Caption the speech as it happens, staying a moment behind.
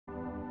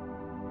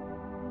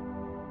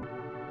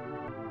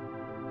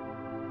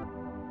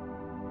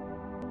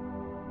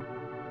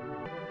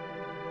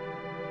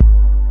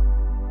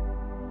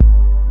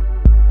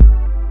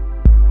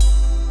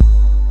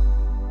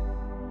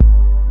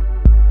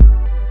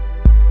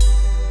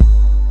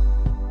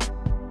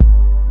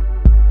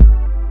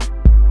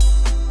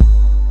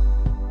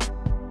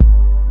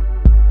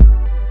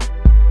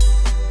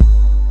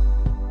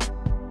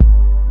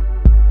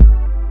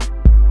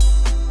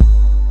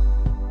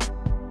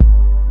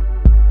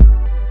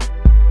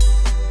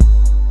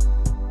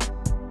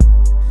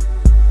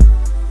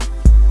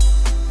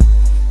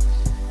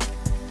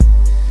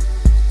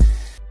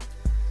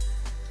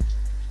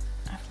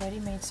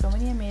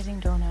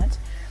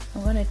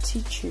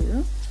teach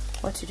you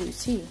what to do.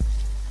 See,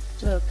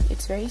 look,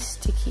 it's very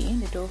sticky,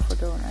 the dough for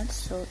donuts.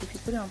 So if you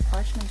put it on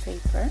parchment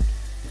paper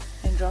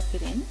and drop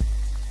it in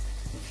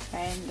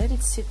and let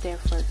it sit there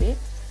for a bit,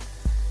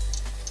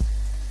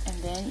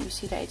 and then you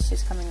see that it's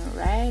just coming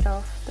right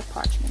off the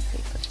parchment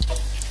paper.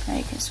 Now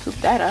you can scoop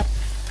that up.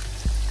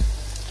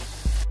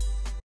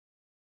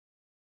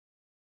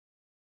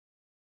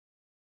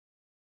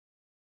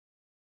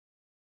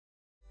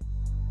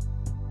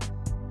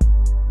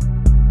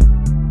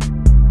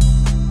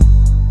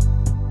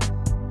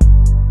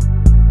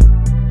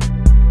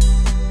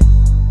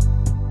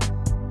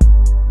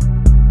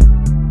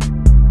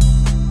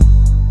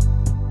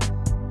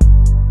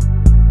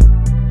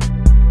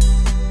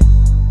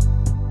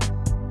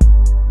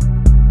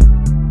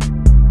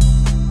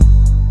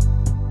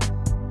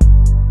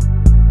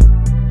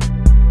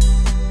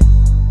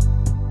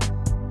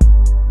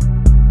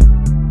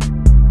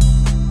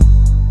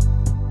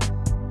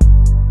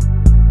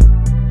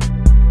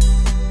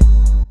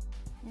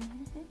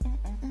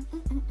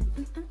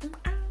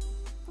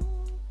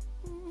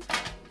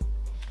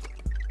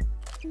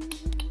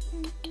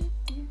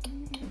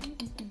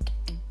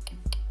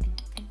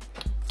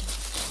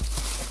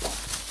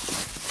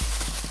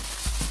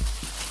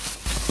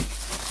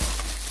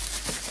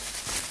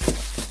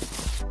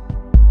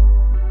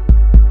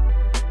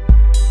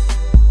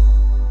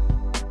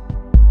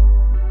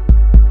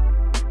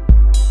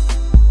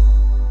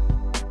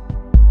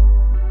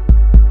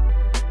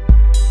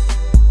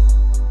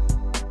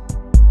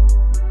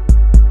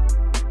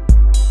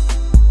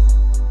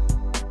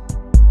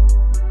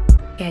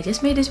 I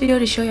just made this video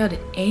to show y'all that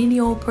any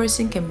old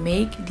person can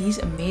make these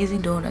amazing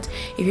donuts.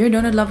 If you're a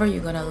donut lover,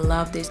 you're gonna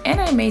love this. And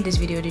I made this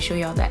video to show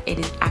y'all that it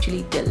is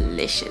actually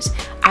delicious.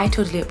 I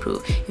totally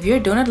approve. If you're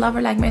a donut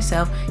lover like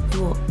myself,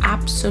 you will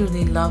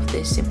absolutely love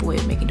this simple way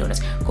of making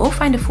donuts. Go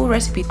find the full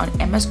recipe on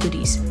Emma's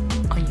Goodies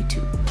on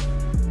YouTube.